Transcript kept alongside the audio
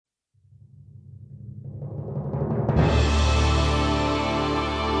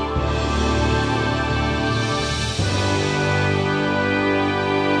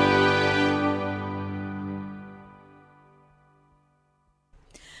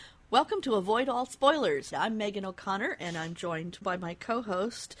Welcome to Avoid All Spoilers. I'm Megan O'Connor, and I'm joined by my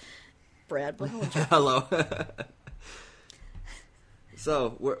co-host, Brad Willinger. Hello.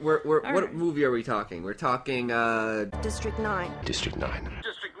 So, what movie are we talking? We're talking, District 9. District 9.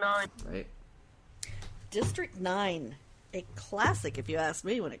 District 9. Right? District 9. A classic, if you ask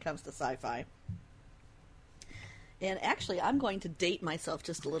me, when it comes to sci-fi. And actually, I'm going to date myself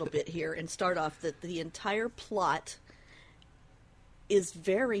just a little bit here and start off that the entire plot is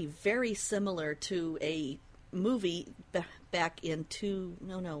very, very similar to a movie back in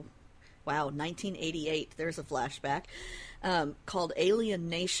 1988. There's a flashback. Called Alien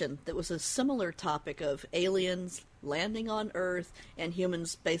Nation, that was a similar topic of aliens landing on Earth and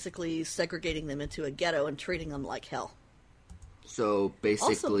humans basically segregating them into a ghetto and treating them like hell. So,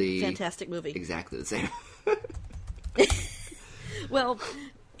 basically... Also, fantastic movie. Exactly the same. Well,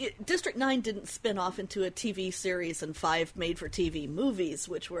 District 9 didn't spin off into a TV series and 5 made-for-TV movies,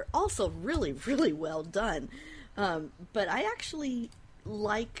 which were also really, really well done. But I actually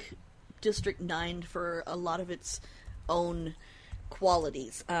like District 9 for a lot of its own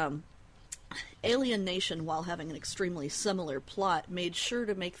qualities. Alien Nation, while having an extremely similar plot, made sure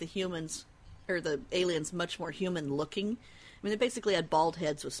to make the humans, or the aliens, much more human-looking. I mean, they basically had bald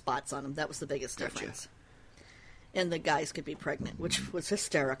heads with spots on them. That was the biggest difference. And the guys could be pregnant, which was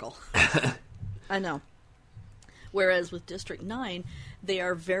hysterical. I know. Whereas with District 9, they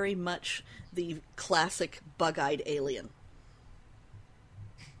are very much the classic bug-eyed alien.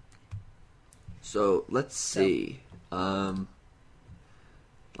 So, let's see. Let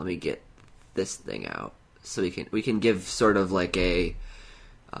me get this thing out. So we can give sort of like a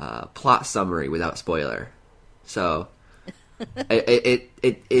plot summary without spoiler. So,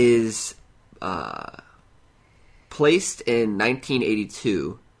 it is... placed in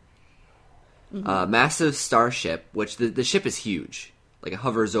 1982, massive starship, which the ship is huge. Like, it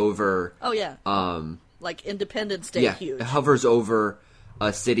hovers over... Oh, yeah. Like Independence Day huge. It hovers over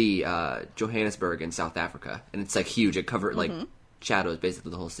a city, Johannesburg in South Africa. And it's, like, huge. It covers, like, shadows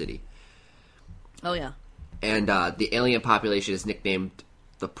basically the whole city. Oh, yeah. And the alien population is nicknamed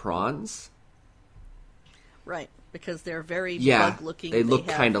the Prawns. Right. Because they're very bug-looking. They look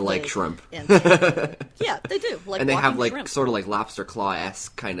kind of like shrimp. Yeah, they do. Like, and they have like shrimp. sort of like lobster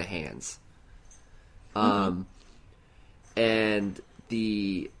claw-esque kind of hands. And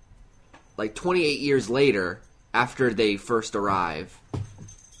the 28 years later, after they first arrive,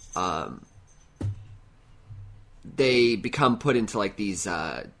 they become put into like these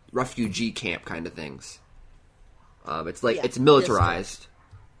refugee camp kind of things. It's like it's militarized.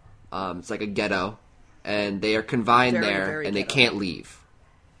 It's like a ghetto. And they are confined there, and they can't leave.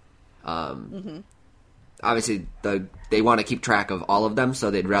 Obviously, they want to keep track of all of them,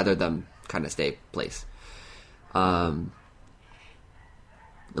 so they'd rather them kind of stay place. And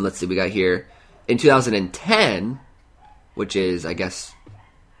let's see, we got here in 2010, which is, I guess,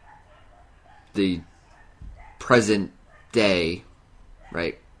 the present day,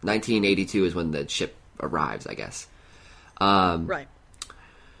 right? 1982 is when the ship arrives, I guess. Right.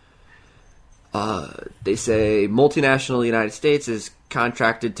 They say multinational United States is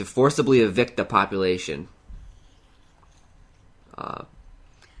contracted to forcibly evict the population.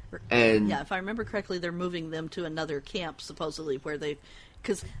 And yeah, if I remember correctly, they're moving them to another camp, supposedly, where they...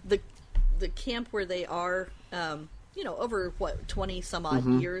 Because the camp where they are, over,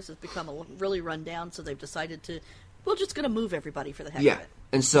 20-some-odd years has become really run down, so they've decided to... We're just going to move everybody for the heck of it.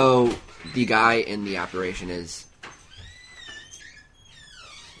 And so the guy in the operation is...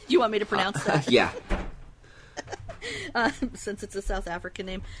 You want me to pronounce that? Yeah. Since it's a South African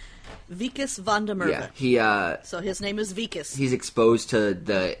name. Vikas van der Merwe. Yeah, so his name is Vikas. He's exposed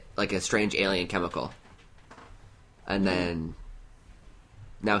to a strange alien chemical. And then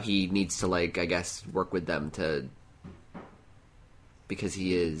now he needs to, I guess, work with them because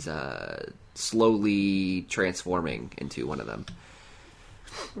he is slowly transforming into one of them.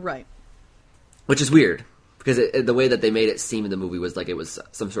 Right. Which is weird. Because the way that they made it seem in the movie was like it was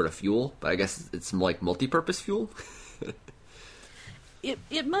some sort of fuel, but I guess it's like multi-purpose fuel.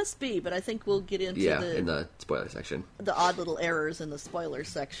 It must be, but I think we'll get into in the spoiler section. The odd little errors in the spoiler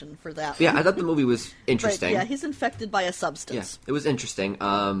section for that. Yeah, I thought the movie was interesting. But, he's infected by a substance. Yeah, it was interesting.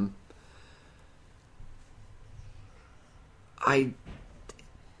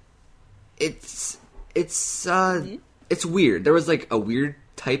 It's weird. There was a weird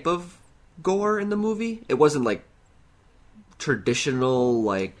type of gore in the movie. It wasn't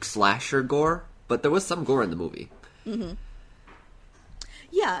traditional slasher gore, but there was some gore in the movie. Mm-hmm.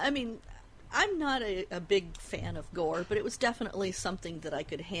 Yeah, I mean, I'm not a big fan of gore, but it was definitely something that I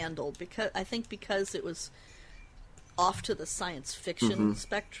could handle because it was off to the science fiction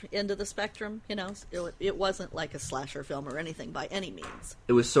end of the spectrum. You know, it wasn't like a slasher film or anything by any means.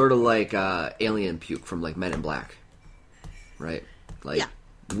 It was sort of like alien puke from like Men in Black, right? Like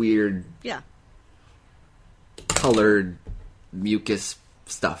weird, colored mucus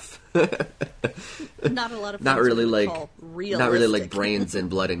stuff. Not a lot of not really like realistic. Not really like brains and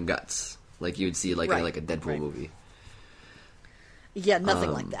blood and guts like you would see like in like a Deadpool movie. Yeah,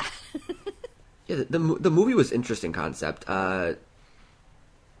 nothing like that. Yeah, the movie was interesting concept. I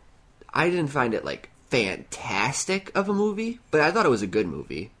didn't find it like fantastic of a movie, but I thought it was a good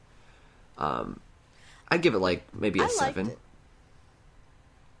movie. I'd give it like maybe a 7.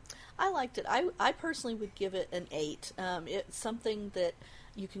 I liked it. I personally would give it an 8. It's something that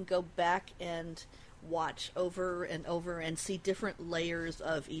you can go back and watch over and over and see different layers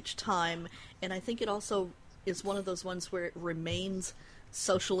of each time. And I think it also is one of those ones where it remains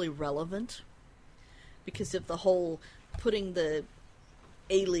socially relevant because of the whole putting the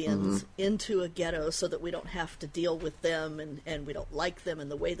aliens into a ghetto so that we don't have to deal with them and we don't like them, and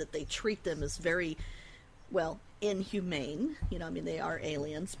the way that they treat them is very, well, inhumane. You know, I mean, they are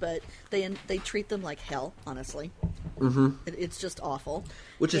aliens, but they treat them like hell, honestly. It's just awful.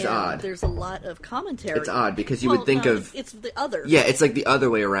 Which is odd. There's a lot of commentary. It's odd because you would think of... It's the other. Yeah, it's like the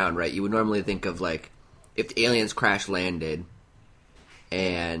other way around, right? You would normally think of, like, if the aliens crash landed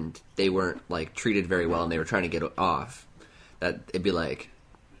and they weren't, like, treated very well and they were trying to get off, that it'd be like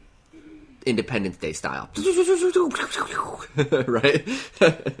Independence Day style. Right?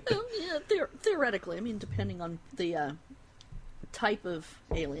 Yeah, theoretically. I mean, depending on the type of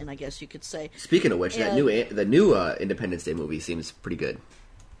alien, I guess you could say. Speaking of which, the new Independence Day movie seems pretty good.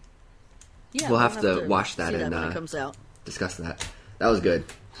 Yeah, we'll have to watch that and when it comes out. Discuss that. That was good.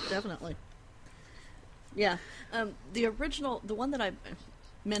 Definitely. Yeah. The original, the one that I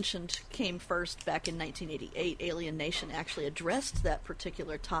mentioned came first back in 1988. Alien Nation actually addressed that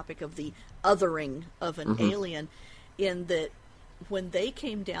particular topic of the othering of an alien, in that when they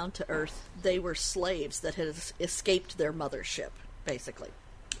came down to Earth, they were slaves that had escaped their mothership, basically.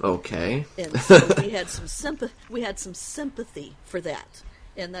 Okay. And so we had some sympathy for that,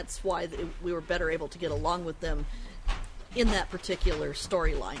 and that's why we were better able to get along with them in that particular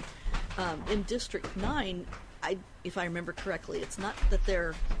storyline. In District 9, if I remember correctly, it's not that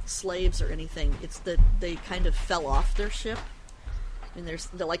they're slaves or anything. It's that they kind of fell off their ship. I mean,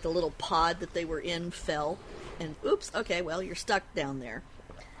 they're like the little pod that they were in fell, and oops, okay, well, you're stuck down there.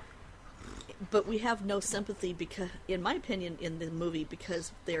 But we have no sympathy, because, in my opinion, in the movie,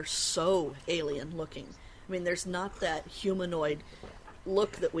 because they're so alien looking. I mean, there's not that humanoid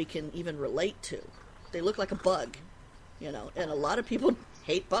look that we can even relate to. They look like a bug, you know, and a lot of people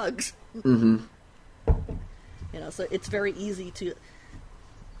hate bugs. You know, so it's very easy to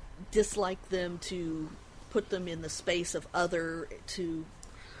dislike them, to put them in the space of other, to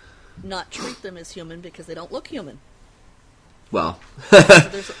not treat them as human because they don't look human. Well, so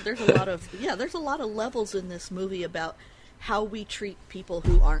there's a lot of levels in this movie about how we treat people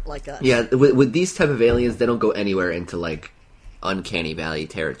who aren't like us. Yeah, with these type of aliens, they don't go anywhere into like uncanny valley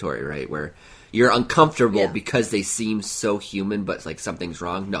territory, right? Where you're uncomfortable because they seem so human, but like something's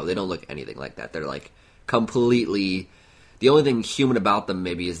wrong. No, they don't look anything like that. They're like completely. The only thing human about them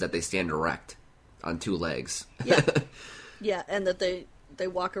maybe is that they stand erect on 2 legs. Yeah, and that they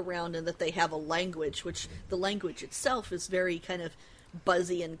walk around and that they have a language, which the language itself is very kind of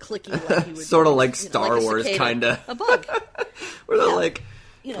buzzy and clicky, like you would sort of like Star like Wars, kind of a bug. Where they're like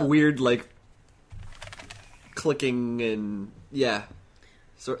weird, like clicking and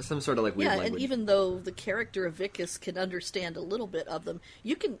some sort of like weird language. And even though the character of Vicus can understand a little bit of them,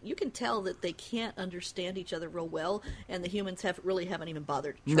 you can tell that they can't understand each other real well, and the humans haven't even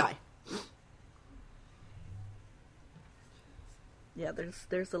bothered to try. No. Yeah,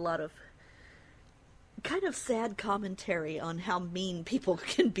 there's a lot of kind of sad commentary on how mean people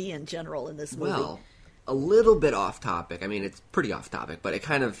can be in general in this movie. Well, a little bit off topic. I mean, it's pretty off topic, but it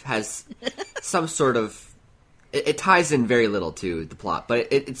kind of has some sort of... It ties in very little to the plot, but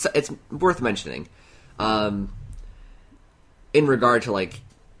it's worth mentioning. In regard to, like,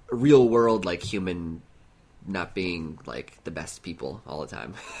 real world, like, human not being, like, the best people all the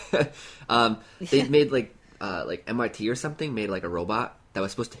time. They made, like MIT or something made, like, a robot that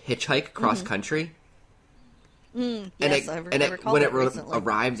was supposed to hitchhike cross country. Yes, when it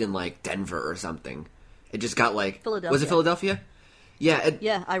arrived in, like, Denver or something, it just got, like... Philadelphia. Was it Philadelphia?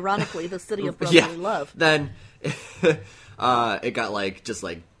 Yeah. Ironically, the city of brotherly love. Then it got, like, just,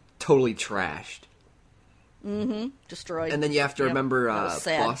 like, totally trashed. Destroyed. And then you have to remember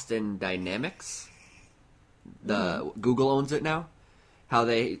Boston Dynamics. Google owns it now. How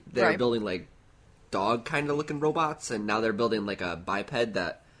they're building, like, dog kind of looking robots, and now they're building like a biped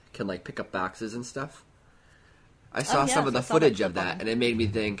that can like pick up boxes and stuff. I saw some of the footage of that, and it made me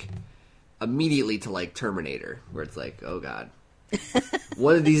think immediately to like Terminator, where it's like, oh god,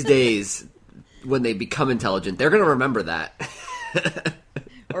 one of these days when they become intelligent, they're going to remember that.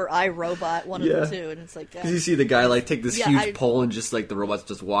 Or iRobot, one of the two, and it's like... you see the guy, like, take this huge pole and just, like, the robot's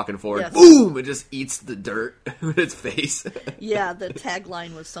just walking forward, yes. Boom! It just eats the dirt with its face. Yeah, the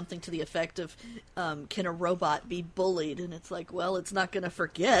tagline was something to the effect of, can a robot be bullied? And it's like, well, it's not going to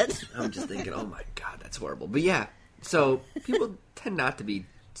forget. I'm just thinking, oh my god, that's horrible. But yeah, so people tend not to be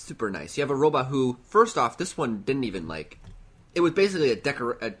super nice. You have a robot who, first off, this one didn't even, like... It was basically a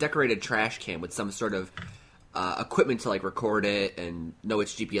decorated trash can with some sort of... equipment to like record it and know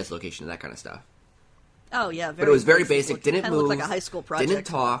its GPS location and that kind of stuff. Oh yeah, but it was very basic. Didn't move. Looked like a high school project. Didn't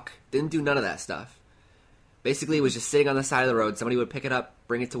talk. Didn't do none of that stuff. Basically, it was just sitting on the side of the road. Somebody would pick it up,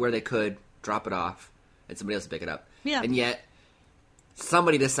 bring it to where they could, drop it off, and somebody else would pick it up. Yeah. And yet,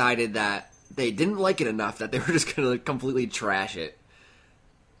 somebody decided that they didn't like it enough that they were just going to completely trash it.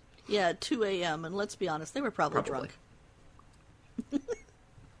 Yeah, at 2 a.m. And let's be honest, they were probably drunk.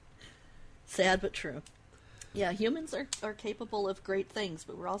 Sad but true. Yeah, humans are capable of great things,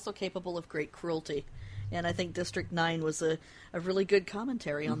 but we're also capable of great cruelty. And I think District 9 was a really good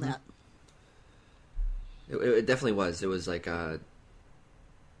commentary on that. It definitely was. It was like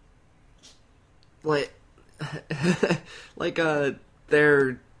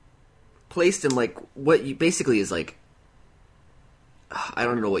they're placed in like what you basically is like, I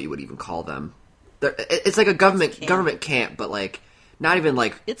don't know what you would even call them. It's like a government camp, but like not even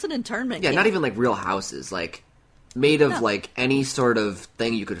like... It's an internment camp. Yeah, not even like real houses, like made of like any sort of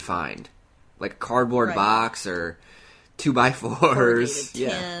thing you could find. Like a cardboard box or 2x4s.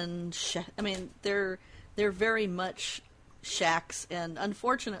 Tin, I mean, they're very much shacks, and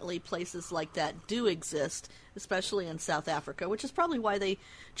unfortunately places like that do exist, especially in South Africa, which is probably why they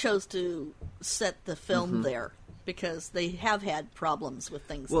chose to set the film there, because they have had problems with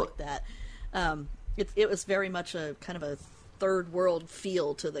things like that. It was very much a kind of a third world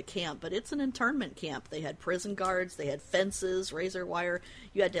feel to the camp, but it's an internment camp. They had prison guards, they had fences, razor wire.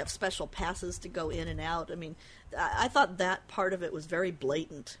 You had to have special passes to go in and out. I mean, I thought that part of it was very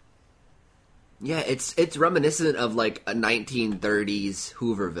blatant. Yeah, it's reminiscent of like a 1930s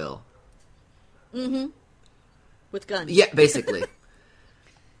Hooverville. Mm-hmm. With guns. Yeah, basically.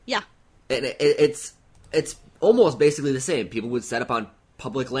 Yeah. And it's almost basically the same. People would set up on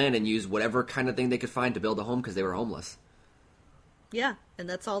public land and use whatever kind of thing they could find to build a home because they were homeless. Yeah, and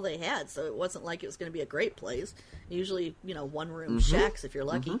that's all they had, so it wasn't like it was going to be a great place. Usually, one-room shacks if you're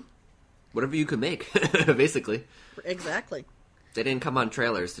lucky. Whatever you could make, basically. Exactly. They didn't come on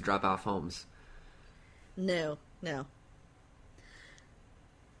trailers to drop off homes. No. I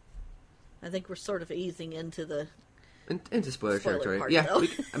think we're sort of easing into the... Into spoiler territory. Part, yeah,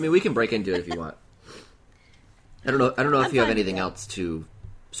 we can break into it if you want. I don't know if you have anything else to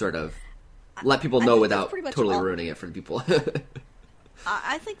sort of let people know without totally ruining it for people.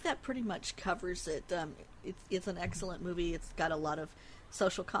 I think that pretty much covers it. It's an excellent movie. It's got a lot of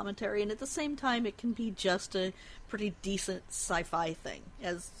social commentary, and at the same time, it can be just a pretty decent sci-fi thing.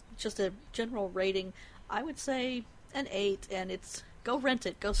 As just a general rating, I would say an 8, and go rent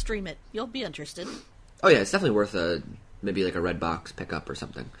it, go stream it. You'll be interested. Oh yeah, it's definitely worth maybe like a Redbox pickup or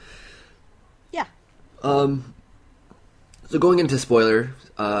something. Yeah. So going into spoiler.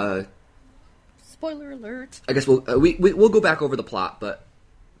 Spoiler alert. I guess we'll go back over the plot, but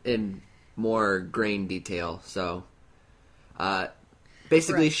in more grain detail. So,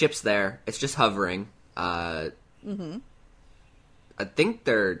 basically, ship's there. It's just hovering. I think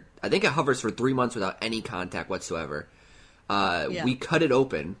it hovers for 3 months without any contact whatsoever. We cut it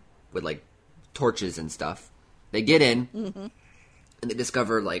open with like torches and stuff. They get in, and they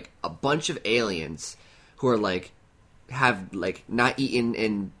discover like a bunch of aliens who are like. Have like not eaten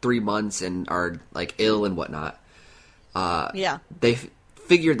in 3 months and are like ill and whatnot. They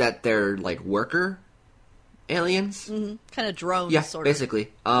figured that they're like worker aliens, kind of drones. Yeah, sort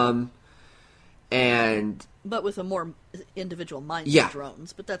basically. of. And but with a more individual mind than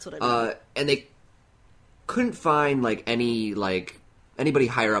drones. But that's what I mean. And they couldn't find like anybody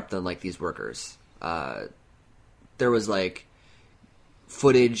higher up than like these workers. There was like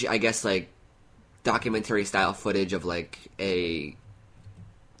footage, I guess, like. Documentary style footage of like a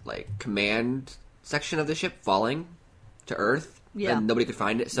command section of the ship falling to Earth, and nobody could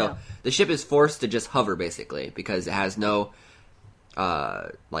find it. So the ship is forced to just hover basically because it has no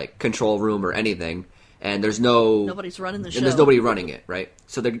like control room or anything, and nobody's running the show. And there's nobody running it, right?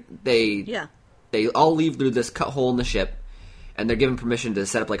 So they all leave through this cut hole in the ship, and they're given permission to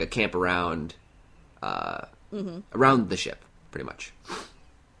set up like a camp around around the ship, pretty much.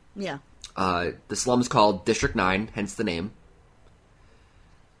 Yeah. The slum's called District 9, hence the name.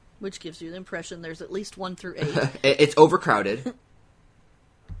 Which gives you the impression there's at least 1 through 8. It's overcrowded.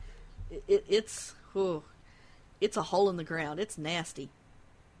 It's a hole in the ground. It's nasty.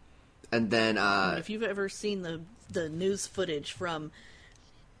 And then if you've ever seen the news footage from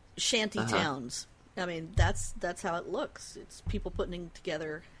shanty towns, I mean that's how it looks. It's people putting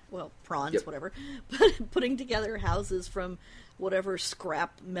together prawns, whatever, but putting together houses from whatever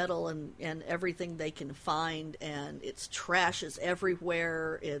scrap metal and everything they can find, and it's trash is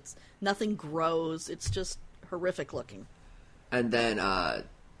everywhere. It's nothing grows. It's just horrific looking. And then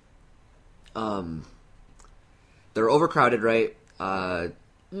they're overcrowded, right? Like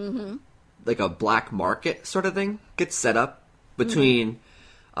a black market sort of thing gets set up between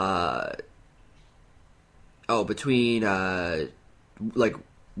like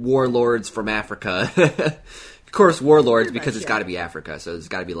warlords from Africa. Of course, warlords, because it's got to be Africa, so it's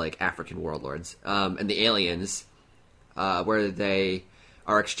got to be like African warlords. And the aliens, where they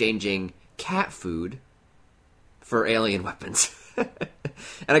are exchanging cat food for alien weapons. And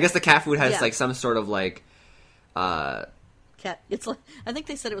I guess the cat food has like some sort of like it's like, I think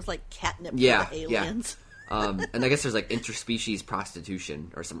they said it was like catnip for the aliens. And I guess there's like interspecies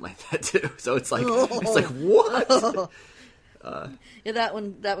prostitution or something like that too. So it's like what? Yeah, that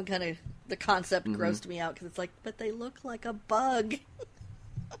one kind of, the concept grossed me out because it's like, but they look like a bug.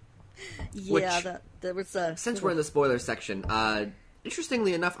 There was a. Since we're in the spoiler section,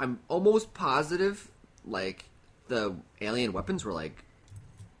 interestingly enough, I'm almost positive like the alien weapons were like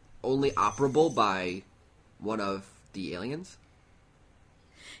only operable by one of the aliens.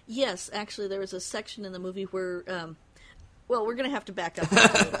 Yes, actually, there was a section in the movie where, we're going to have to back up a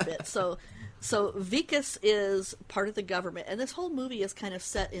little bit. So Vicus is part of the government, and this whole movie is kind of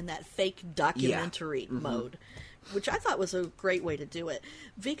set in that fake documentary mode, which I thought was a great way to do it.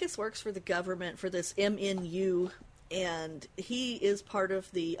 Vicus works for the government, for this MNU, and he is part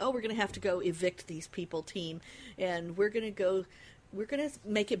of the, we're going to have to go evict these people team, and we're going to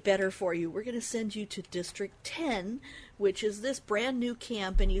make it better for you. We're going to send you to District 10, which is this brand new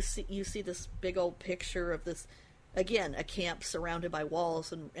camp, and you see this big old picture of this, again, a camp surrounded by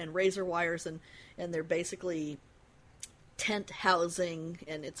walls and razor wires, and they're basically tent housing,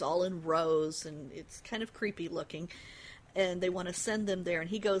 and it's all in rows, and it's kind of creepy looking, and they want to send them there, and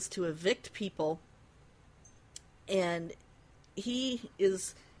he goes to evict people, and he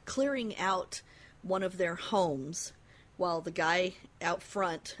is clearing out one of their homes, while the guy out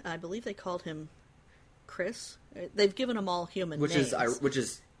front, I believe they called him Chris. They've given them all human names. Which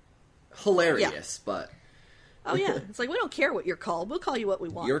is hilarious, but... Oh, yeah. It's like, we don't care what you're called. We'll call you what we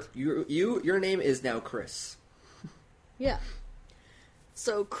want. Your name is now Chris. Yeah.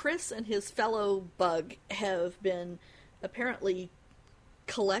 So Chris and his fellow bug have been apparently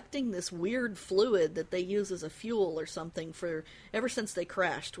collecting this weird fluid that they use as a fuel or something ever since they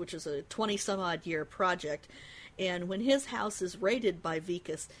crashed, which is a 20-some-odd year project. And when his house is raided by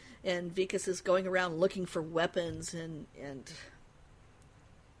Vicus, and Vicus is going around looking for weapons, and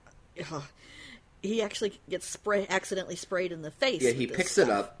he actually gets accidentally sprayed in the face. Yeah, he picks it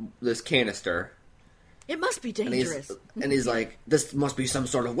up, this canister. It must be dangerous. And he's like, this must be some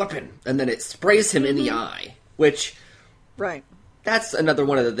sort of weapon. And then it sprays him in the eye, which... Right. That's another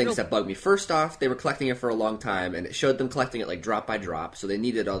one of the things that bugged me. First off, they were collecting it for a long time, and it showed them collecting it like drop by drop, so they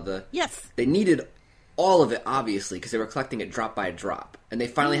needed all the... Yes. They needed all of it, obviously, because they were collecting it drop by drop. And they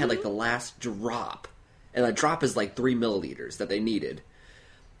finally had like the last drop. And a drop is like 3 milliliters that they needed.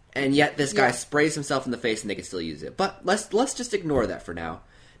 And yet this guy sprays himself in the face and they can still use it. But let's just ignore that for now.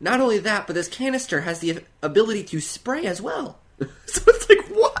 Not only that, but this canister has the ability to spray as well. So it's like,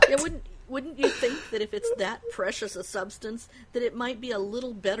 what? Yeah, wouldn't you think that if it's that precious a substance, that it might be a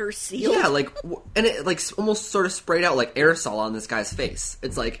little better sealed? Yeah, and it like almost sort of sprayed out like aerosol on this guy's face.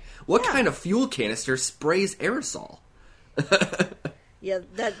 It's like, what kind of fuel canister sprays aerosol? Yeah,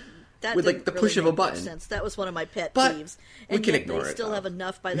 that with like the push of a button. Sense. That was one of my pet but peeves. And we can ignore they it. Still have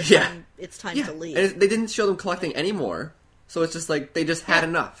enough by the time it's time to leave. And they didn't show them collecting any more, so it's just like they just had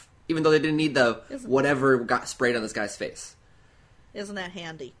enough, even though they didn't need the whatever got sprayed on this guy's face. Isn't that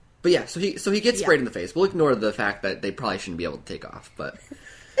handy? But yeah, so he gets sprayed in the face. We'll ignore the fact that they probably shouldn't be able to take off, but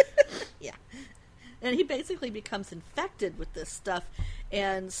yeah. And he basically becomes infected with this stuff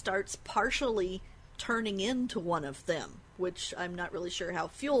and starts partially turning into one of them, which I'm not really sure how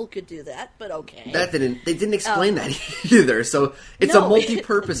fuel could do that, but okay. They didn't explain that either. So it's a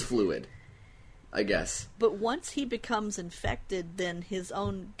multi-purpose fluid. I guess. But once he becomes infected, then his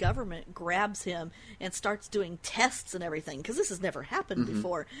own government grabs him and starts doing tests and everything, because this has never happened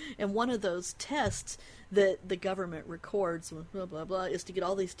before. And one of those tests that the government records, blah, blah, blah, is to get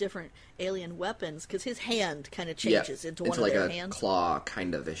all these different alien weapons, because his hand kind of changes into one of their hands. Into like a claw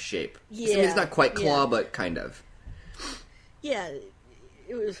kind of a shape. Yeah. I mean, it's not quite claw, but kind of. Yeah,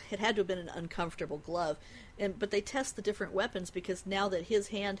 it had to have been an uncomfortable glove. But they test the different weapons because now that his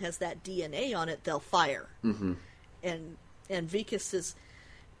hand has that DNA on it, they'll fire. Mm-hmm. And Vicus is,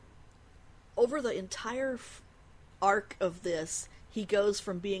 over the entire arc of this, he goes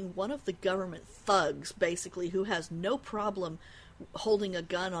from being one of the government thugs, basically, who has no problem holding a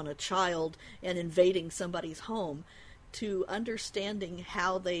gun on a child and invading somebody's home, to understanding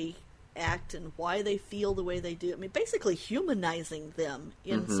how they act and why they feel the way they do. I mean, basically humanizing them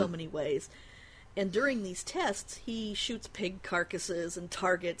in so many ways. And during these tests, he shoots pig carcasses and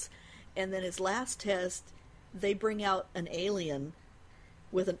targets, and then his last test, they bring out an alien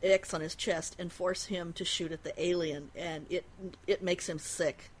with an X on his chest and force him to shoot at the alien, and it makes him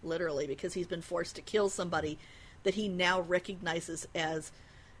sick, literally, because he's been forced to kill somebody that he now recognizes as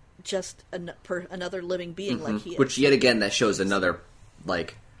just another living being like he is. Which, yet again, that shows another,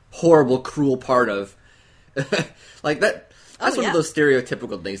 like, horrible, cruel part of... like, that... That's one of those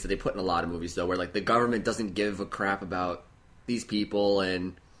stereotypical things that they put in a lot of movies, though, where, like, the government doesn't give a crap about these people,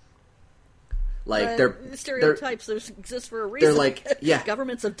 and, like, stereotypes exist for a reason. They're like, yeah.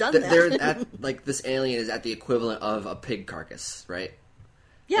 Governments have done that. They're at, like, this alien is at the equivalent of a pig carcass, right?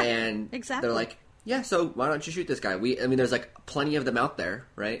 Yeah, and exactly. They're like, yeah, so why don't you shoot this guy? I mean, there's, like, plenty of them out there,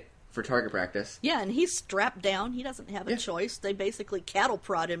 right, for target practice. Yeah, and he's strapped down. He doesn't have a choice. They basically cattle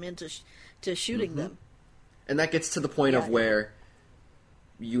prod him into shooting them. And that gets to the point of where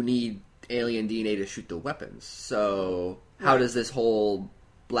you need alien DNA to shoot the weapons. So how does this whole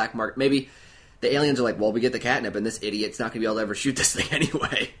black market... Maybe the aliens are like, well, we get the catnip, and this idiot's not going to be able to ever shoot this thing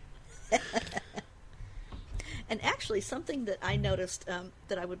anyway. And actually, something that I noticed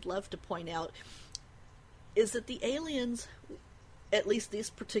that I would love to point out is that the aliens, at least this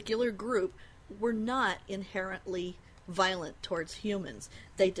particular group, were not inherently violent towards humans.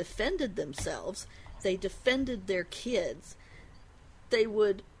 They defended themselves. They defended their kids. They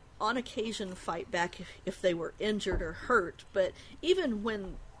would, on occasion, fight back if they were injured or hurt. But even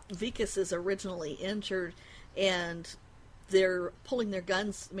when Vicus is originally injured and they're pulling their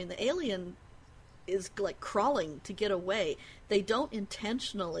guns, I mean, the alien is like crawling to get away. They don't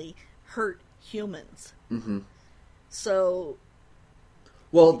intentionally hurt humans. Mm-hmm. So,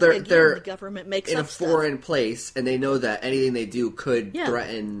 well, they're the government makes in up a foreign place, and they know that anything they do could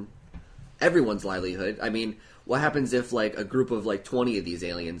threaten everyone's livelihood. I mean, what happens if, like, a group of, like, 20 of these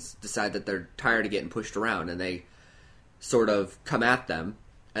aliens decide that they're tired of getting pushed around, and they sort of come at them,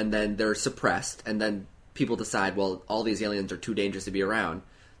 and then they're suppressed, and then people decide, well, all these aliens are too dangerous to be around.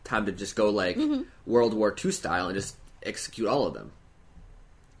 Time to just go, like, World War II style and just execute all of them.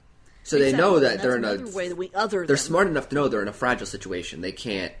 So they know that they're in a... way that we other they're them. smart enough to know they're in a fragile situation. They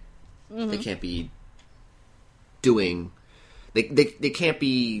can't... They can't be doing... They can't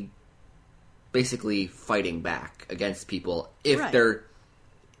be basically fighting back against people if they're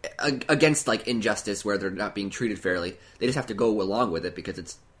against, like, injustice where they're not being treated fairly. They just have to go along with it because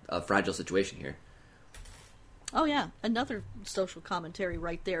it's a fragile situation here. Oh, yeah. Another social commentary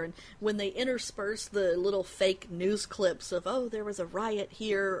right there. And when they intersperse the little fake news clips of, oh, there was a riot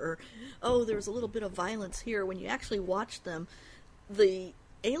here, or, oh, there was a little bit of violence here, when you actually watch them, the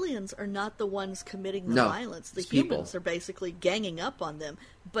aliens are not the ones committing the violence. The humans are basically ganging up on them.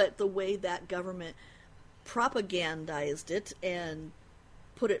 But the way that government propagandized it and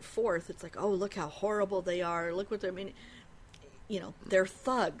put it forth, it's like, oh, look how horrible they are. Look what they're... I mean, you know, they're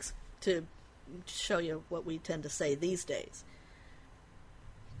thugs, to show you what we tend to say these days.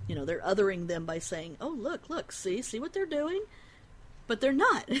 You know, they're othering them by saying, oh, look, see what they're doing? But they're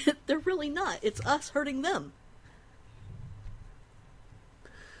not. They're really not. It's us hurting them.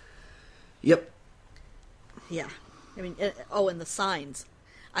 Yep. Yeah. I mean, and the signs.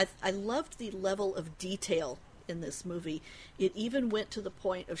 I loved the level of detail in this movie. It even went to the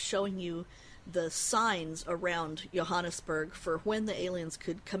point of showing you the signs around Johannesburg for when the aliens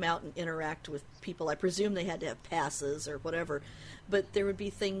could come out and interact with people. I presume they had to have passes or whatever, but there would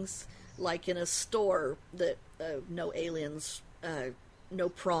be things like in a store that no aliens, no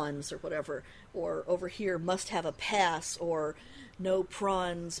prawns or whatever, or over here must have a pass, or no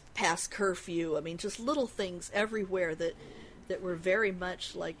prawns past curfew. I mean, just little things everywhere that were very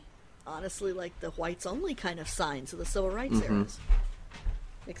much like, honestly, like the whites only kind of signs of the civil rights eras.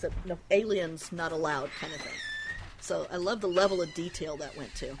 Except no aliens not allowed kind of thing. So I love the level of detail that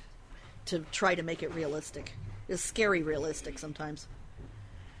went to. to try to make it realistic. It's scary realistic sometimes.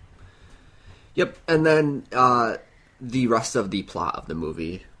 Yep, and then the rest of the plot of the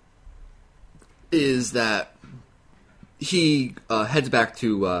movie is that he heads back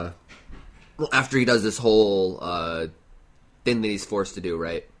to after he does this whole thing that he's forced to do,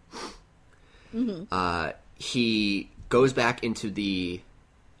 right? Mm-hmm. He goes back into he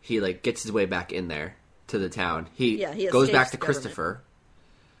gets his way back in there to the town. He goes back to Christopher.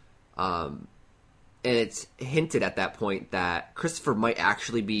 And it's hinted at that point that Christopher might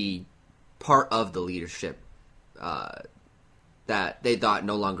actually be part of the leadership that they thought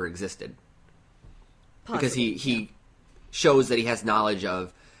no longer existed. Possibly, because he shows that he has knowledge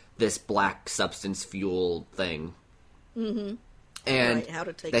of this black substance fuel thing. Mm-hmm. And how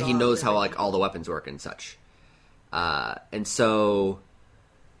to take that he knows how like all the weapons work and such. And so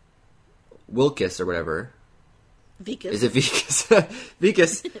Wilkes or whatever. Vicus. Is it Vicus?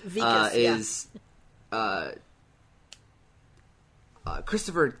 Vicus is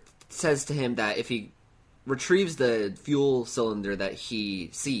Christopher says to him that if he retrieves the fuel cylinder that he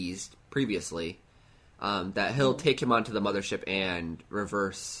seized previously, that he'll take him onto the mothership and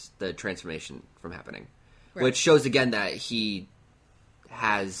reverse the transformation from happening. Right. Which shows again that he's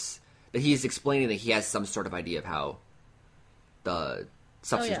explaining that he has some sort of idea of how the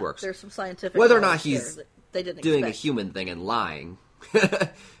substance works. There's some scientific whether or not he's they didn't doing expect. a human thing and lying,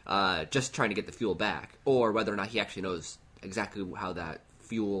 just trying to get the fuel back, or whether or not he actually knows exactly how that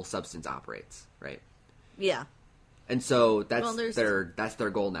fuel substance operates, right? Yeah. And so that's their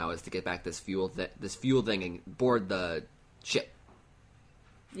goal now, is to get back this fuel thing and board the ship.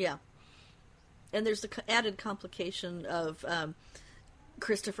 Yeah. And there's the added complication of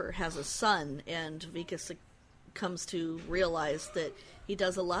Christopher has a son, and Vicus comes to realize that he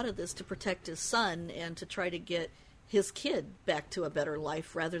does a lot of this to protect his son and to try to get his kid back to a better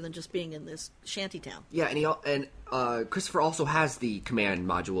life rather than just being in this shanty town. Yeah, and Christopher also has the command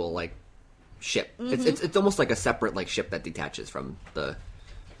module like ship. Mm-hmm. It's almost like a separate like ship that detaches from the.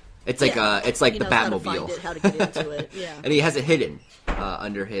 It's like it's like the Batmobile. How to get into it? Yeah, and he has it hidden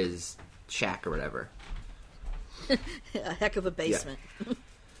under his shack or whatever. A heck of a basement. Yeah.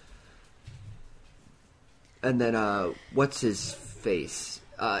 And then what's his face?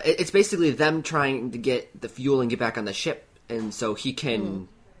 It's basically them trying to get the fuel and get back on the ship, and so he can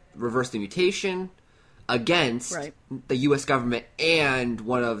reverse the mutation against the U.S. government and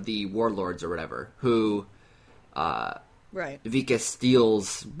one of the warlords or whatever, who Vicus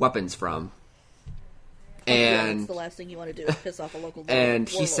steals weapons from. And that's the last thing you want to do is piss off a local and warlord.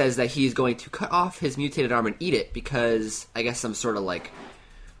 He says that he's going to cut off his mutated arm and eat it because I guess some sort of like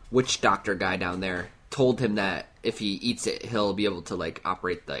witch doctor guy down there told him that if he eats it, he'll be able to like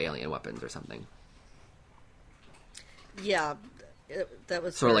operate the alien weapons or something. Yeah, that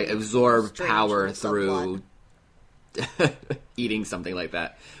was sort of like absorb power through eating something like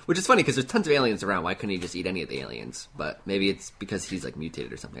that. Which is funny because there's tons of aliens around. Why couldn't he just eat any of the aliens? But maybe it's because he's like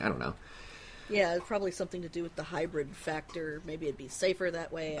mutated or something. I don't know. Yeah, it's probably something to do with the hybrid factor. Maybe it'd be safer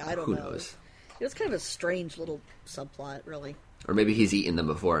that way. I don't know. Who knows? It was kind of a strange little subplot, really. Or maybe he's eaten them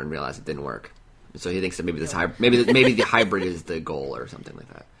before and realized it didn't work. So he thinks that maybe this maybe the hybrid is the goal or something like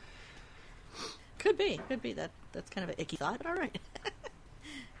that. Could be. That's kind of an icky thought, but all right.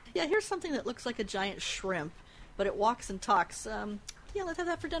 Yeah, here's something that looks like a giant shrimp, but it walks and talks. Yeah, let's have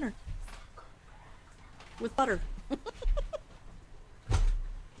that for dinner. With butter.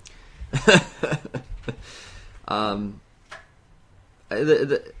 I'm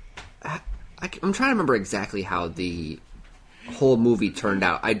trying to remember exactly how the whole movie turned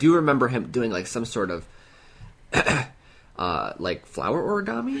out. I do remember him doing like some sort of like flower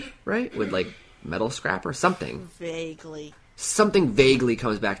origami, right? With like metal scrap or something. Something vaguely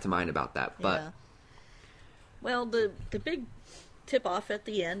comes back to mind about that, but well, the big tip off at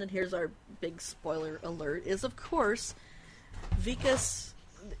the end, and here's our big spoiler alert, is of course Vicus.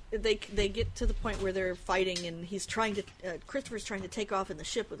 They get to the point where they're fighting, and Christopher's trying to take off in the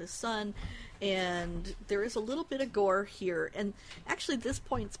ship with his son, and there is a little bit of gore here. And actually, this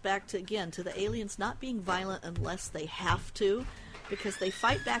points back to the aliens not being violent unless they have to, because they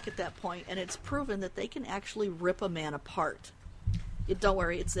fight back at that point, and it's proven that they can actually rip a man apart. Don't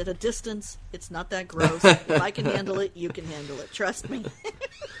worry, it's at a distance. It's not that gross. If I can handle it, you can handle it. Trust me.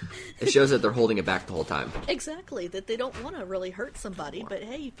 It shows that they're holding it back the whole time. Exactly, that they don't want to really hurt somebody. But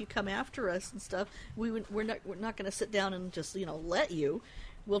hey, if you come after us and stuff, we're not going to sit down and just let you.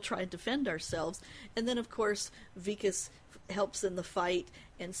 We'll try and defend ourselves. And then of course Vicus helps in the fight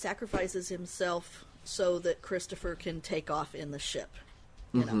and sacrifices himself so that Christopher can take off in the ship.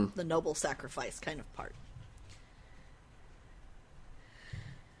 You know, the noble sacrifice kind of part.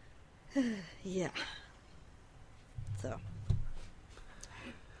 Yeah. So.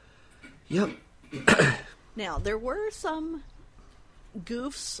 Yep. Now, there were some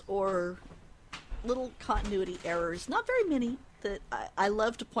goofs or little continuity errors, not very many, that I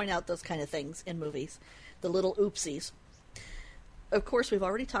love to point out those kind of things in movies, the little oopsies. Of course, we've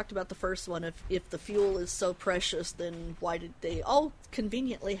already talked about the first one. If the fuel is so precious, then why did they all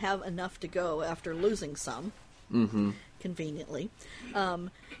conveniently have enough to go after losing some? Mm-hmm. Conveniently.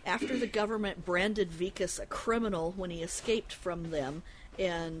 After the government branded Vikas a criminal when he escaped from them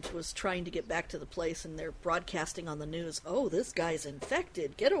and was trying to get back to the place, and they're broadcasting on the news, oh, this guy's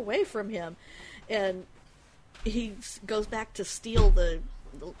infected, get away from him. And he goes back to steal the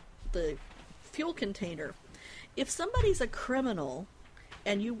fuel container. If somebody's a criminal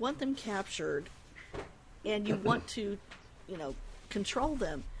and you want them captured and you want to, control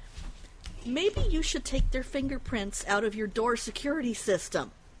them, maybe you should take their fingerprints out of your door security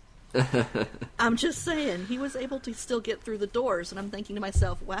system. I'm just saying, he was able to still get through the doors, and I'm thinking to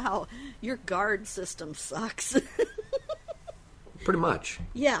myself, wow, your guard system sucks. Pretty much.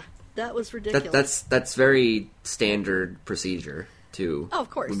 Yeah, that was ridiculous. That's very standard procedure to of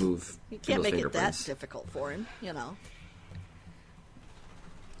course. Remove you can't make it that fingerprints. difficult for him,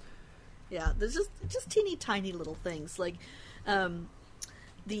 Yeah, there's just teeny tiny little things like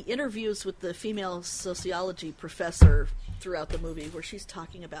the interviews with the female sociology professor throughout the movie, where she's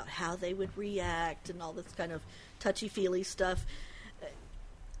talking about how they would react and all this kind of touchy-feely stuff.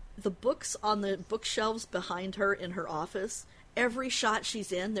 The books on the bookshelves behind her in her office, every shot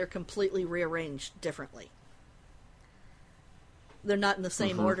she's in, they're completely rearranged differently. They're not in the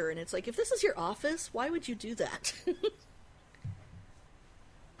same order, and it's like, if this is your office, why would you do that?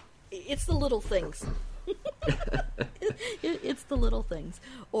 It's the little things. It's the little things.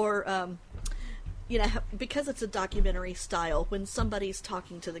 Or, because it's a documentary style, when somebody's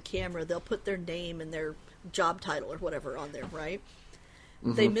talking to the camera, they'll put their name and their job title or whatever on there, right?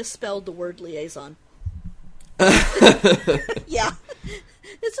 Mm-hmm. They misspelled the word liaison. Yeah.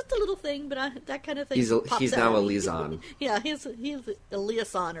 It's just a little thing, but that kind of thing pops he's out. now a liaison. Yeah, he's a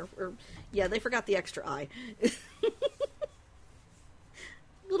liaison, or yeah, they forgot the extra I.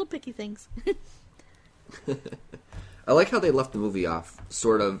 Little picky things. I like how they left the movie off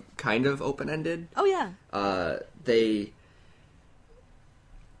sort of, kind of open-ended. Oh, yeah. A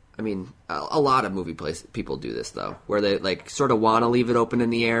lot of movie people do this, though, where they, sort of want to leave it open in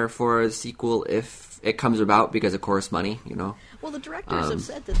the air for a sequel if it comes about, because, of course, money, Well, the directors have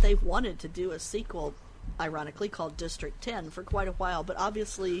said that they wanted to do a sequel, ironically, called District 10 for quite a while, but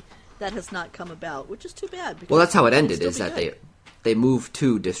obviously that has not come about, which is too bad. Well, that's how it ended, is that they moved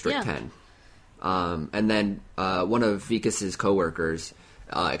to District 10. And then one of Vikas's coworkers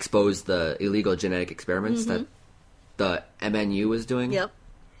exposed the illegal genetic experiments that the MNU was doing. Yep.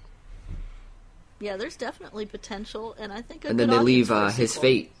 Yeah, there's definitely potential, and I think. And then they leave his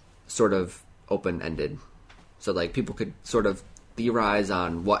fate sort of open-ended, so people could sort of theorize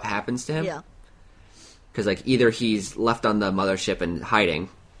on what happens to him. Yeah. Because either he's left on the mothership and hiding,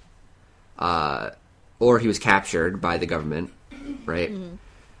 or he was captured by the government, right?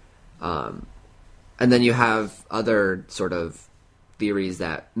 Mm-hmm. And then you have other sort of theories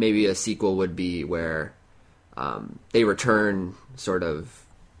that maybe a sequel would be where they return sort of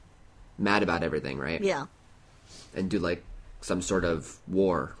mad about everything, right? Yeah. And do some sort of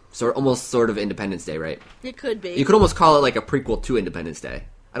war. Almost sort of Independence Day, right? It could be. You could almost call it a prequel to Independence Day.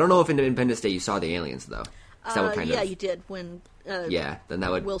 I don't know if in Independence Day you saw the aliens, though. That would yeah, you did when then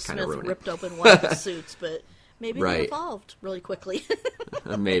that would Will kind Smith of ruin ripped it. open one of the suits, but maybe Right. they evolved really quickly.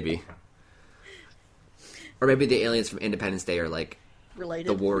 Maybe. Or maybe the aliens from Independence Day are related.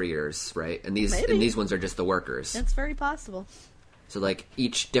 the warriors, right? And these Maybe. and these ones are just the workers. That's very possible. So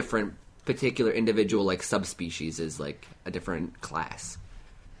each different particular individual subspecies is a different class,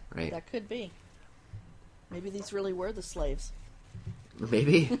 right? That could be. Maybe these really were the slaves.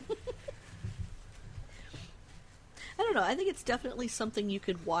 Maybe. I don't know. I think it's definitely something you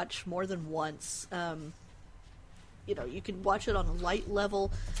could watch more than once. You can watch it on a light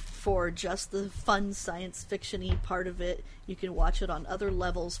level for just the fun science fiction-y part of it. You can watch it on other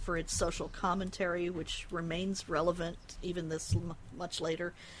levels for its social commentary, which remains relevant even this much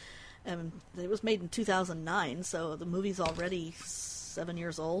later. It was made in 2009, so the movie's already 7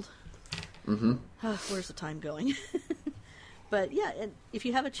 years old. Mm-hmm. Where's the time going? But yeah, and if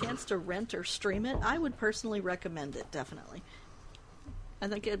you have a chance to rent or stream it, I would personally recommend it, definitely. I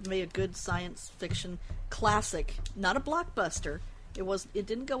think it'd be a good science fiction classic, not a blockbuster. It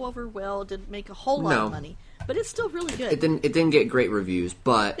didn't go over well, it didn't make a whole lot of money, but it's still really good. It didn't get great reviews,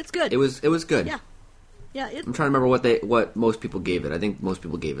 but it's good. It was good. Yeah. Yeah, I'm trying to remember what most people gave it. I think most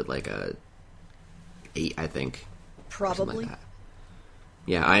people gave it like a 8, I think. probably. Like that.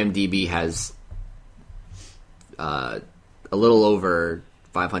 Yeah, IMDb has a little over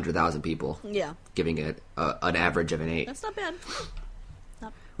 500,000 people Yeah, giving it an average of an 8, that's not bad.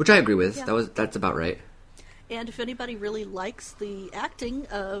 which I agree with. Yeah. That's about right. And if anybody really likes the acting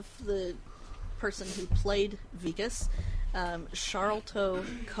of the person who played Vegas,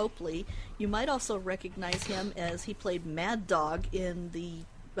 Charlton Copley, you might also recognize him as he played Mad Dog in the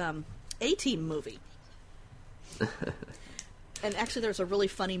A-Team movie. And actually, there's a really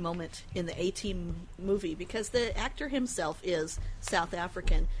funny moment in the A-Team movie because the actor himself is South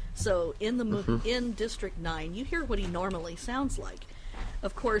African. So in the in District 9, you hear what he normally sounds like.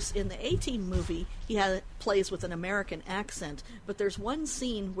 Of course, in the A-Team movie, he plays with an American accent, but there's one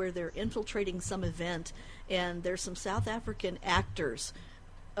scene where they're infiltrating some event, and there's some South African actors,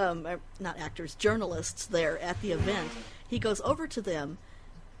 not actors, journalists there at the event. He goes over to them,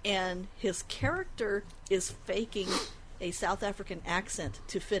 and his character is faking a South African accent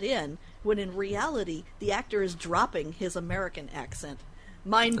to fit in, when in reality, the actor is dropping his American accent.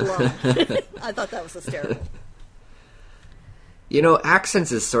 Mind blown. I thought that was hysterical. You know,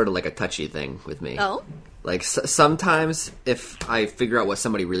 accents is sort of like a touchy thing with me. Oh? Like, sometimes if I figure out what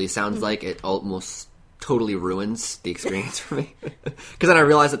somebody really sounds like, it almost totally ruins the experience for me. Because then I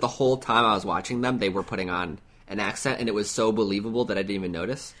realized that the whole time I was watching them, they were putting on an accent, and it was so believable that I didn't even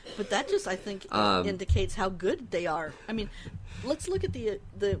notice. But that just, I think, indicates how good they are. I mean, let's look at the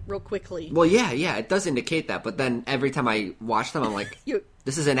real quickly. Well, yeah, it does indicate that. But then every time I watch them, I'm like,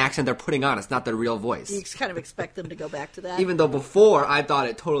 this is an accent they're putting on. It's not their real voice. You kind of expect them to go back to that. Even though before, I thought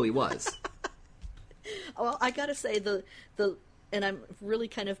it totally was. Well, I gotta say, and I'm really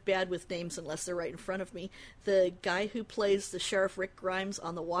kind of bad with names unless they're right in front of me, the guy who plays the Sheriff Rick Grimes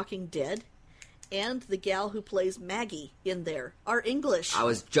on The Walking Dead and the gal who plays Maggie in there are English. I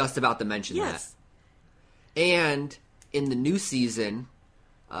was just about to mention Yes. that. And in the new season,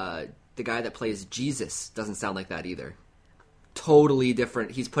 the guy that plays Jesus doesn't sound like that either. Totally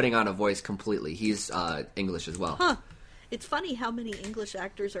different. He's putting on a voice completely. He's English as well. Huh. It's funny how many English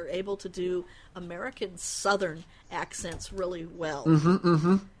actors are able to do American Southern accents really well.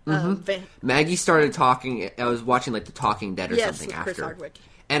 Maggie started talking. I was watching like The Talking Dead or Yes, something with after. Chris Hardwick.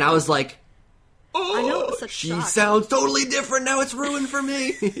 And I was like, oh, I know, it was such she shock. sounds totally different. Now it's ruined for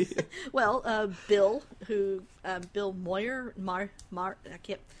me. Well, Bill Moyer, I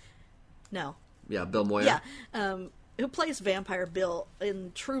can't, no. Yeah, Bill Moyer. Yeah, who plays Vampire Bill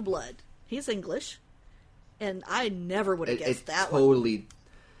in True Blood. He's English, and I never would have guessed that one.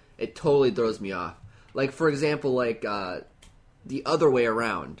 It totally throws me off. Like, for example, like the other way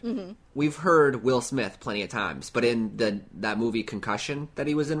around. Mm-hmm. We've heard Will Smith plenty of times, but in that movie Concussion that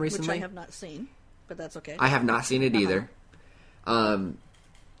he was in recently, which I have not seen, but that's okay. I have not seen it either.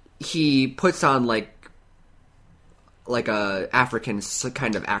 He puts on like a African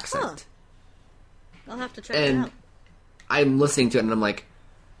kind of accent. Huh. I'll have to check it out. I'm listening to it and I'm like,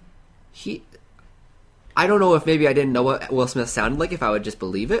 I don't know if maybe I didn't know what Will Smith sounded like, if I would just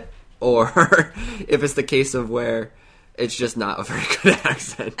believe it, or if it's the case of where it's just not a very good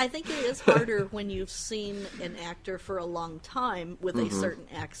accent. I think it is harder when you've seen an actor for a long time with a certain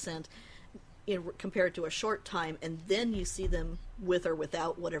accent compared to a short time, and then you see them with or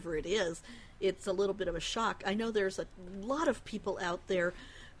without whatever it is. It's a little bit of a shock. I know there's a lot of people out there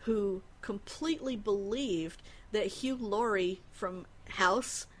who completely believed that Hugh Laurie from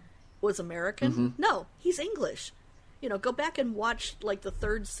House was American. Mm-hmm. No, he's English. Go back and watch like the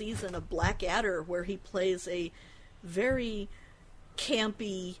 3rd season of Blackadder, where he plays a very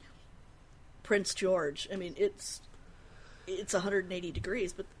campy Prince George. I mean, it's 180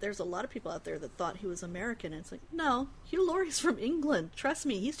 degrees, but there's a lot of people out there that thought he was American, and it's like, no, Hugh Laurie's from England. Trust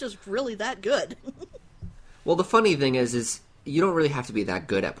me, he's just really that good. Well, the funny thing is you don't really have to be that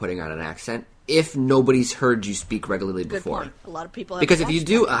good at putting on an accent if nobody's heard you speak regularly Good before. point. A lot of people have Because if you watched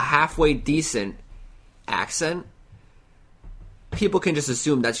do that. a halfway decent accent, people can just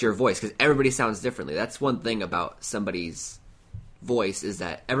assume that's your voice, because everybody sounds differently. That's one thing about somebody's voice, is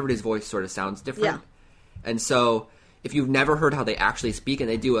that everybody's voice sort of sounds different. Yeah. And so if you've never heard how they actually speak, and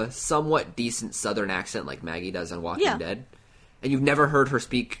they do a somewhat decent Southern accent like Maggie does on Walking Dead, and you've never heard her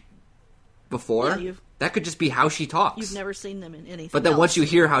speak before, that could just be how she talks. You've never seen them in anything But then else. once you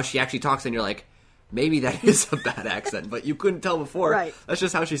hear how she actually talks, then you're like, maybe that is a bad accent, but you couldn't tell before. Right. That's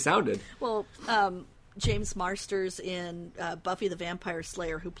just how she sounded. Well, James Marsters in Buffy the Vampire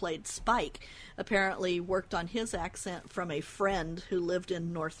Slayer, who played Spike, apparently worked on his accent from a friend who lived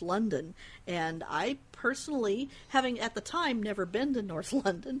in North London. And I personally, having at the time never been to North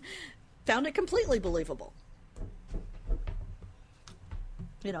London, found it completely believable.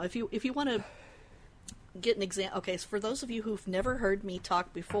 If you want to get an example. Okay, so for those of you who've never heard me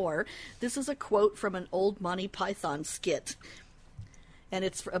talk before, this is a quote from an old Monty Python skit, and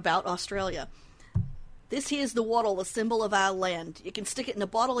it's about Australia. This here's the wattle, the symbol of our land. You can stick it in a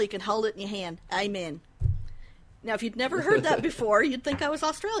bottle, you can hold it in your hand. Amen. Now, if you'd never heard that before, you'd think I was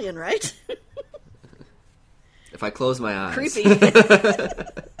Australian, right? If I close my eyes. Creepy.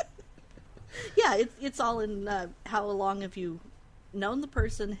 Yeah, it's all in how long have you known the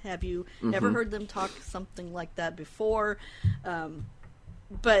person? Have you ever heard them talk something like that before?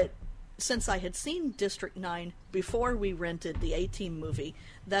 But since I had seen District 9 before we rented the A-Team movie,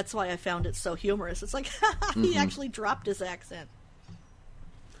 that's why I found it so humorous. It's like, he actually dropped his accent.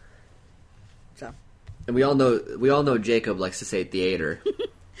 So, and we all know Jacob likes to say theater.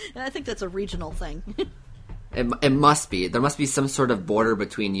 And I think that's a regional thing. It must be. There must be some sort of border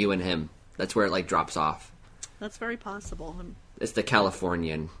between you and him. That's where it drops off. That's very possible. It's the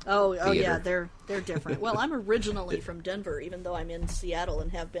Californian. Oh theater. Yeah, they're different. Well, I'm originally from Denver, even though I'm in Seattle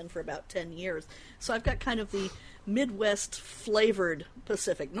and have been for about 10 years. So I've got kind of the Midwest flavored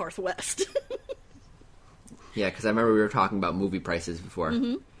Pacific Northwest. Yeah, because I remember we were talking about movie prices before,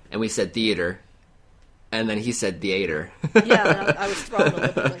 and we said theater, and then he said theater. Yeah, I was thrown a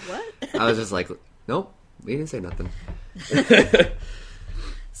little bit like, what? I was just like, nope, we didn't say nothing.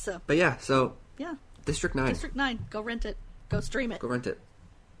 But yeah, District 9. District 9, go rent it. Go stream it. Go rent it.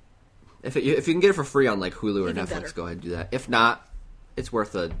 If you can get it for free on like Hulu or Even Netflix, better. go ahead and do that. If not, it's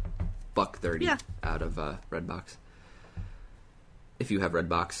worth $1.30 Yeah. out of Redbox. If you have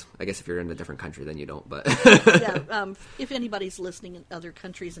Redbox, I guess if you're in a different country, then you don't. But Yeah, if anybody's listening in other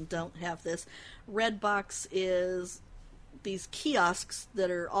countries and don't have this, Redbox is these kiosks that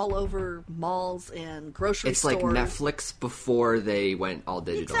are all over malls and grocery it's stores. like Netflix before they went all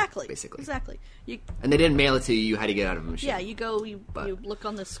digital. Basically. Exactly. And they didn't mail it to you. You had to get it out of a machine. Yeah, you go, you look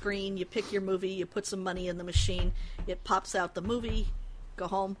on the screen, you pick your movie, you put some money in the machine, it pops out the movie, go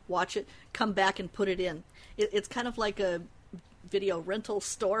home, watch it, come back and put it in. It's kind of like a video rental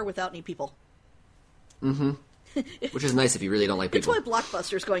store without any people. Mm-hmm. Which is nice if you really don't like people. It's why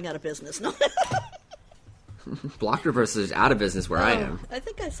Blockbuster's going out of business. No. Blockbuster is out of business where I am. I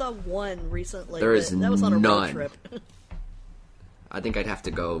think I saw one recently. There is that was on a none. road trip. I think I'd have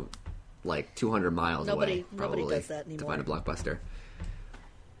to go like 200 miles Nobody away probably does that to anymore. find a Blockbuster.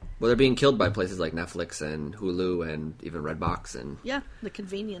 Well, they're being killed by places like Netflix and Hulu and even Redbox, and Yeah, the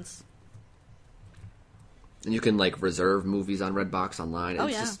convenience. you can like reserve movies on Redbox online. Oh,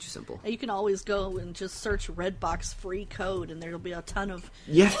 It's yeah. just too simple. You can always go and just search Redbox free code, and there'll be a ton of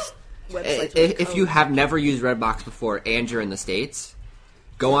Yes. websites with If you codes. have never used Redbox before and you're in the States,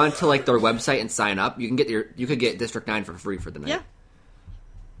 go on to like their website and sign up. You could get District 9 for free for the night. Yeah.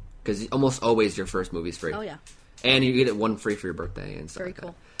 Because almost always your first movie's free. Oh, yeah. And you get it one free for your birthday and stuff Very like that.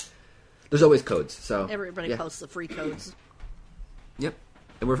 cool. There's always codes, so Everybody yeah. posts the free codes. Yep,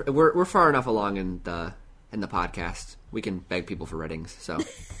 and we're far enough along in the podcast. We can beg people for ratings, so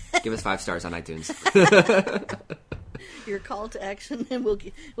give us 5 stars on iTunes. Your call to action, and we'll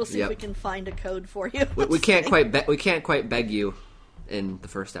see Yep. if we can find a code for you. we can't quite beg you in the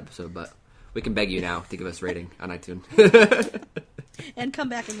first episode, but we can beg you now to give us a rating on iTunes. And come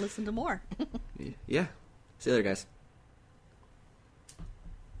back and listen to more. Yeah, see you later, guys.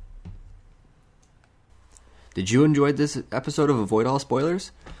 Did you enjoy this episode of Avoid All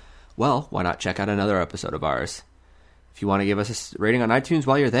Spoilers? Well, why not check out another episode of ours? If you want to give us a rating on iTunes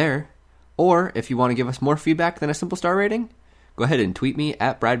while you're there, or if you want to give us more feedback than a simple star rating, go ahead and tweet me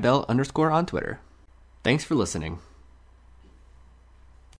at BradBell_ on Twitter. Thanks for listening.